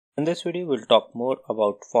In this video, we'll talk more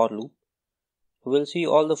about for loop. We'll see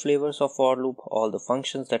all the flavors of for loop, all the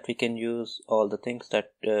functions that we can use, all the things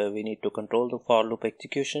that we need to control the for loop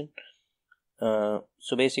execution.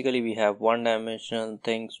 So basically we have one-dimensional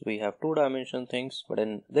things, we have two-dimensional things, but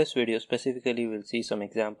in this video specifically we'll see some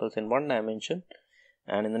examples in one dimension,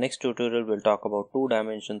 and in the next tutorial we'll talk about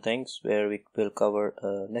two-dimension things where we will cover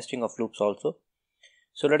nesting of loops also.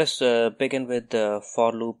 So let us begin with the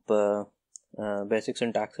for loop basic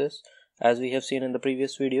syntaxes. As we have seen in the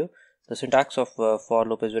previous video, the syntax of for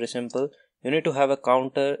loop is very simple. You need to have a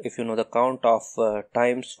counter. If you know the count of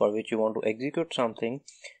times for which you want to execute something,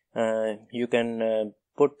 you can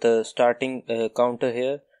put the starting counter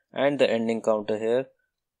here and the ending counter here,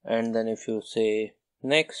 and then if you say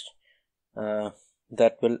next,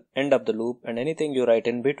 that will end up the loop, and anything you write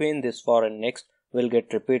in between this for and next will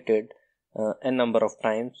get repeated n number of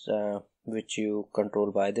times, which you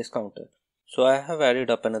control by this counter. So I have added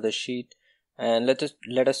up another sheet, and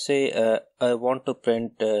let us say I want to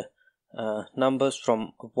print numbers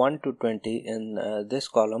from 1 to 20 in this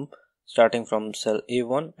column, starting from cell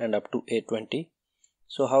A1 and up to A20.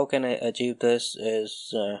 So how can I achieve this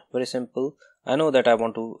is very simple. I know that I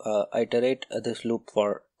want to iterate this loop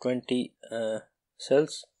for 20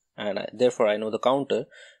 cells, and therefore I know the counter.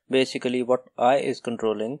 Basically what I is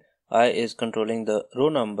controlling the row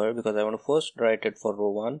number, because I want to first write it for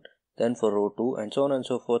row 1, then for row 2, and so on and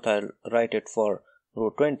so forth. I'll write it for row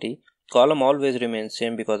 20. Column always remains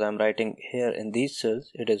same because I'm writing here in these cells,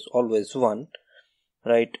 it is always 1,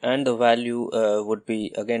 right? And the value would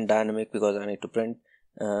be again dynamic because I need to print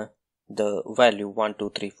the value 1,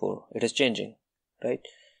 2, 3, 4. It is changing, right?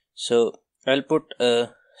 So I'll put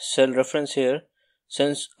a cell reference here.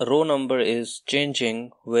 Since row number is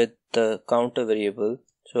changing with the counter variable,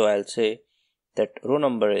 so I'll say that row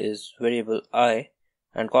number is variable I,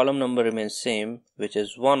 and column number remains same, which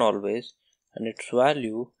is 1 always, and its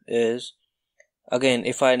value is, again,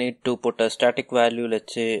 if I need to put a static value,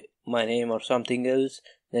 let's say my name or something else,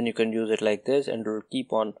 then you can use it like this, and it will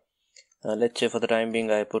keep on. Let's say for the time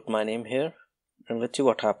being I put my name here, and let's see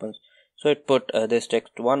what happens. So it put this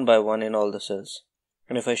text one by one in all the cells,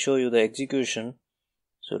 and if I show you the execution,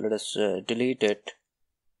 so let us delete it.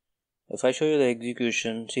 If I show you the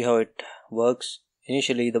execution, see how it works.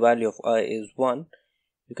 Initially the value of I is 1,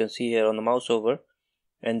 you can see here on the mouse over,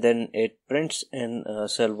 and then it prints in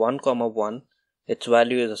cell 1, 1, its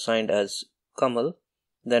value is assigned as Kamal.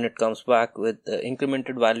 Then it comes back with the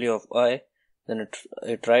incremented value of I, then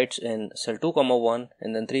it writes in cell 2, 1,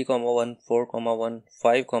 and then 3, 1, 4, 1,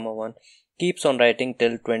 5, 1, keeps on writing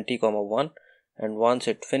till 20, 1, and once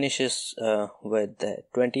it finishes with the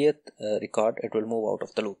 20th record, it will move out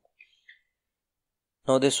of the loop.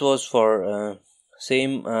 Now this was for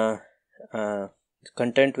same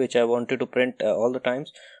content which I wanted to print all the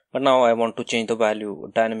times, but now I want to change the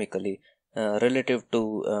value dynamically relative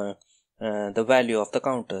to the value of the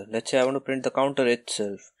counter. Let's say I want to print the counter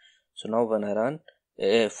itself. So now when I run,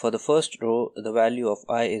 for the first row the value of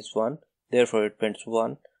I is 1, therefore it prints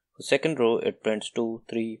 1. For second row it prints 2,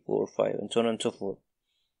 3, 4, 5, and so on and so forth.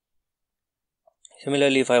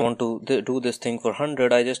 Similarly, if I want to do this thing for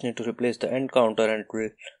 100, I just need to replace the end counter and it will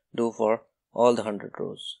do for all the 100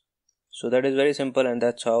 rows. So that is very simple, and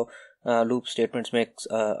that's how loop statements makes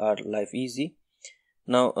our life easy.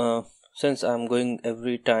 Now since I'm going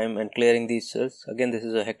every time and clearing these cells, again this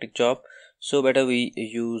is a hectic job, so better we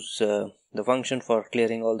use the function for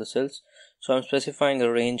clearing all the cells. So I'm specifying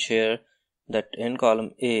a range here that in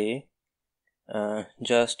column A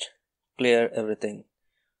just clear everything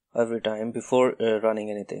every time before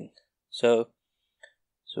running anything. So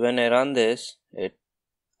when I run this, it,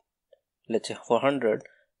 let's say for 100,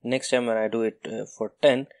 next time when I do it for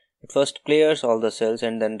 10, it first clears all the cells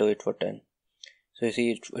and then do it for 10. So you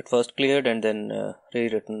see it first cleared and then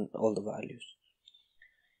rewritten all the values.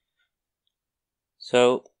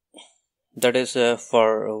 So that is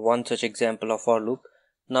for one such example of for loop.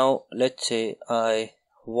 Now let's say I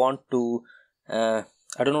want to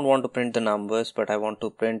I do not want to print the numbers, but I want to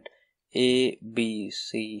print A, B,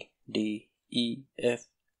 C, D, E, F,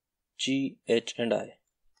 G, H, and I,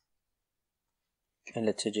 and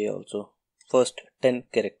let's say J also. First 10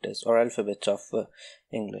 characters or alphabets of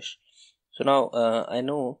English. So now I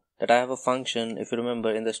know that I have a function. If you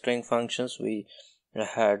remember, in the string functions we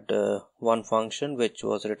had one function which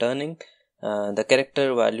was returning the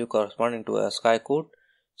character value corresponding to a sky code.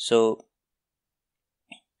 So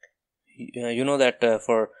you know that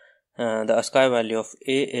for the ASCII value of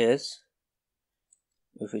A is,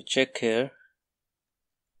 if we check here,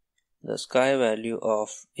 the ASCII value of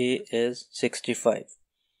A is 65.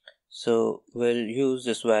 So we'll use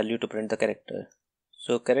this value to print the character.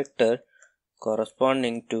 So character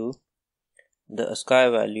corresponding to the ASCII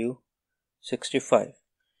value 65.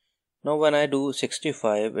 Now when I do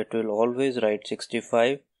 65, it will always write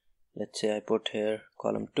 65. Let's say I put here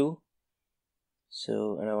column 2.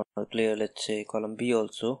 So, and I want to clear, let's say, column B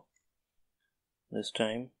also this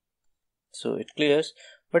time. So it clears,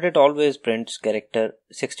 but it always prints character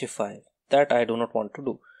 65. That I do not want to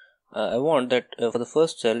do. I want that for the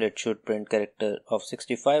first cell it should print character of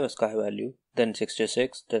 65 ASCII value, then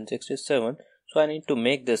 66, then 67. So I need to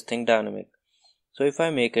make this thing dynamic. So if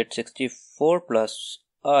I make it 64 plus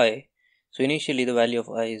I, so initially the value of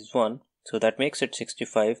I is 1, so that makes it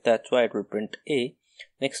 65, that's why it will print A.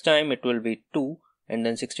 Next time it will be 2, and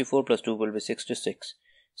then 64 plus 2 will be 66.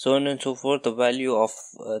 So on and so forth, the value of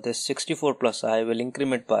this 64 plus I will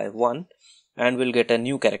increment by 1 and will get a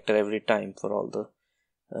new character every time for all the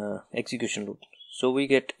execution loop. So we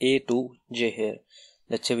get A to J here.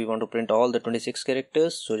 Let's say we want to print all the 26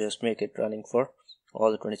 characters, so just make it running for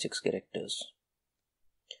all the 26 characters.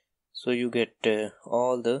 So you get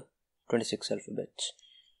all the 26 alphabets.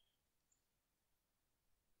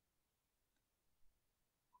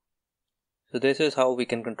 So this is how we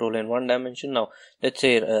can control in one dimension. Now let's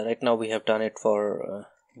say right now we have done it for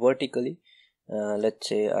vertically. Let's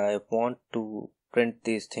say I want to print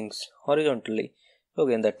these things horizontally. So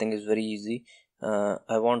again, that thing is very easy.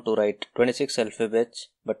 I want to write 26 alphabets,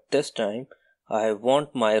 but this time I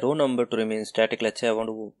want my row number to remain static. Let's say I want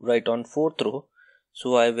to write on 4th row,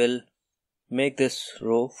 so I will make this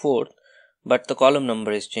row 4th, but the column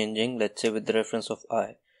number is changing, let's say with the reference of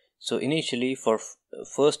I. So initially for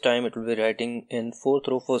first time it will be writing in 4th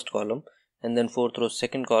row first column, and then 4th row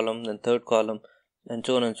second column, then third column, and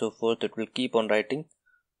so on and so forth. It will keep on writing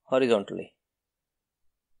horizontally.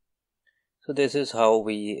 So this is how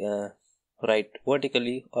we write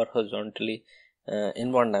vertically or horizontally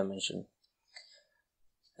in one dimension.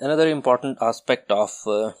 Another important aspect of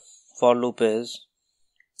for loop is,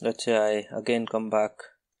 let's say I again come back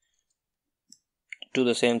to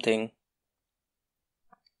the same thing.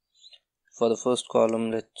 For the first column,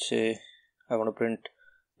 let's say I want to print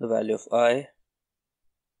the value of I.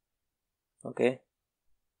 Okay.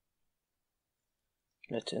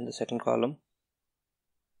 Let's say in the second column.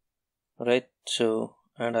 Right. So,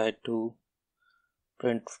 and I had to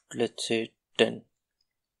print, let's say 10.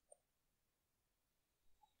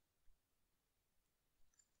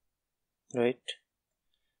 Right.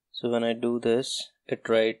 So when I do this, it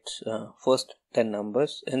writes first 10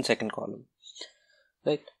 numbers in second column.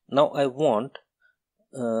 Right. Now I want,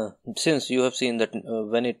 since you have seen that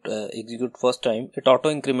when it executes first time, it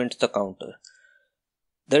auto increments the counter.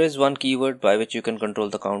 There is one keyword by which you can control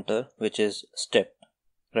the counter, which is step.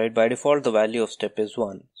 Right. By default, the value of step is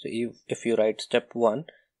 1. So if you write step 1,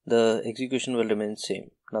 the execution will remain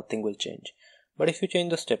same. Nothing will change. But if you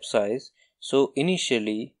change the step size, so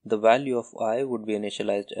initially the value of I would be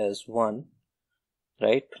initialized as 1.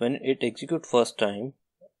 Right. When it executes first time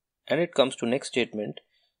and it comes to next statement,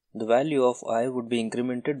 the value of I would be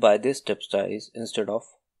incremented by this step size. Instead of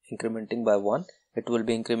incrementing by 1, it will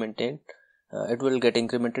be incremented. It will get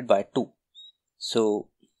incremented by 2. So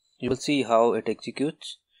you will see how it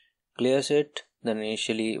executes. Clears it, then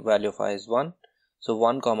initially value of I is 1. So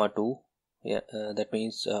 1 comma 2, that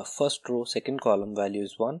means first row second column value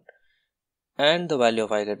is 1, and the value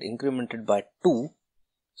of I get incremented by 2.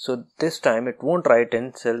 So this time it won't write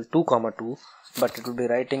in cell 2 comma 2, but it will be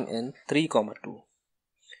writing in 3 comma 2.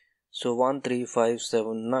 So 1 3 5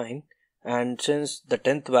 7 9, and since the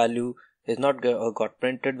 10th value is not got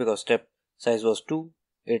printed because step size was 2,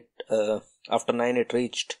 it after 9 it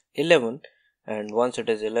reached 11. And once it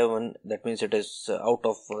is 11, that means it is out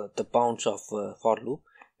of the bounds of for loop.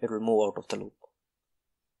 It will move out of the loop.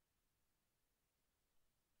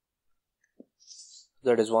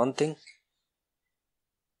 That is one thing.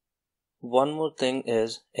 One more thing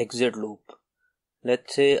is exit loop.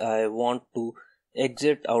 Let's say I want to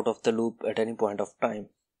exit out of the loop at any point of time.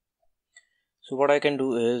 So what I can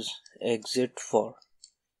do is exit for.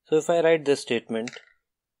 So if I write this statement,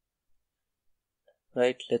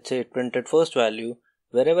 right, let's say it printed first value,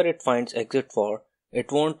 wherever it finds exit for, it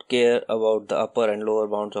won't care about the upper and lower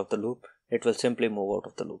bounds of the loop. It will simply move out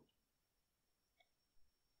of the loop.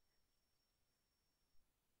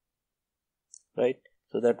 Right.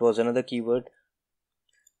 So that was another keyword.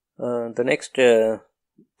 The next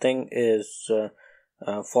thing is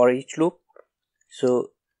for each loop.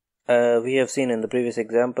 So we have seen in the previous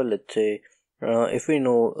example, let's say if we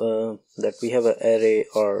know that we have an array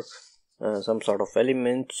or some sort of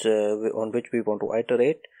elements on which we want to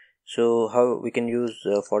iterate, so how we can use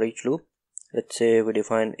for each loop. Let's say we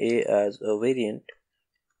define A as a variant,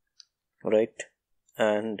 right,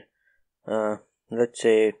 and let's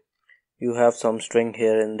say you have some string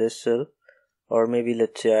here in this cell, or maybe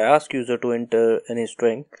let's say I ask user to enter any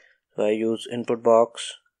string. So I use input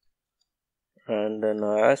box, and then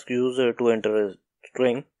I ask user to enter a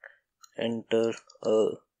string, enter a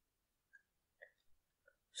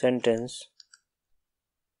sentence,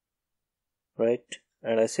 right,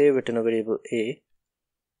 and I save it in a variable a,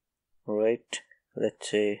 right, let's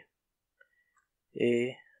say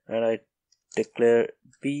a, and I declare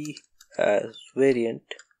b as variant,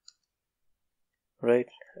 right,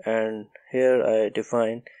 and here I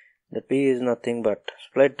define that b is nothing but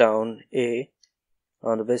split down a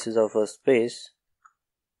on the basis of a space,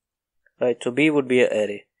 right. So b would be an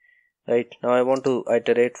array, right. Now I want to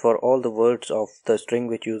iterate for all the words of the string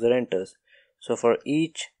which user enters. So for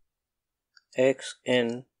each x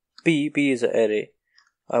in b is an array,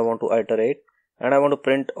 I want to iterate, and I want to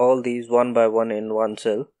print all these one by one in one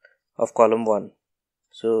cell of column 1.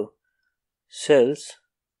 So cells,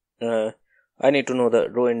 I need to know the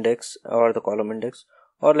row index or the column index,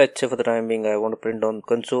 or let's say for the time being I want to print on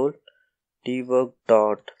console debug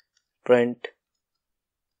dot print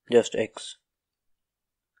just x.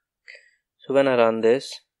 So when I run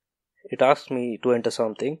this, it asks me to enter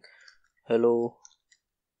something. Hello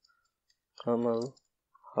Kamal,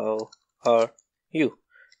 how are you?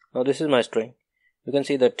 Now this is my string. You can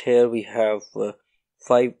see that here we have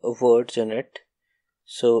 5 words in it.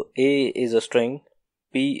 So A is a string,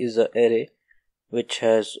 B is an array which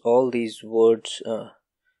has all these words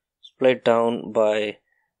split down by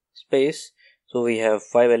space. So we have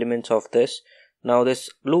 5 elements of this. Now this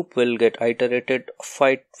loop will get iterated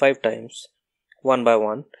five times, one by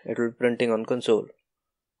one. It will be printing on console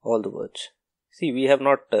all the words. See, we have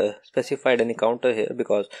not specified any counter here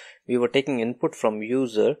because we were taking input from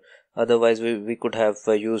user. Otherwise we could have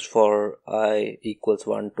used for I equals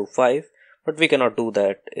 1 to 5, but we cannot do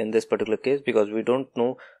that in this particular case because we don't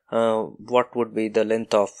know what would be the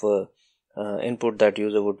length of input that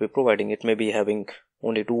user would be providing. It may be having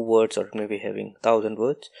only 2 words, or it may be having 1000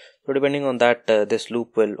 words. So depending on that, this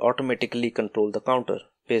loop will automatically control the counter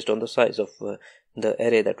based on the size of the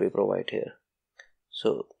array that we provide here.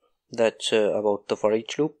 So that's about the for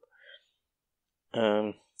each loop.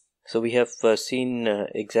 So we have seen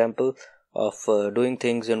example of doing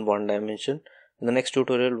things in 1 dimension. In the next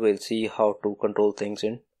tutorial we'll see how to control things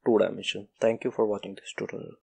in 2 dimension. Thank you for watching this tutorial.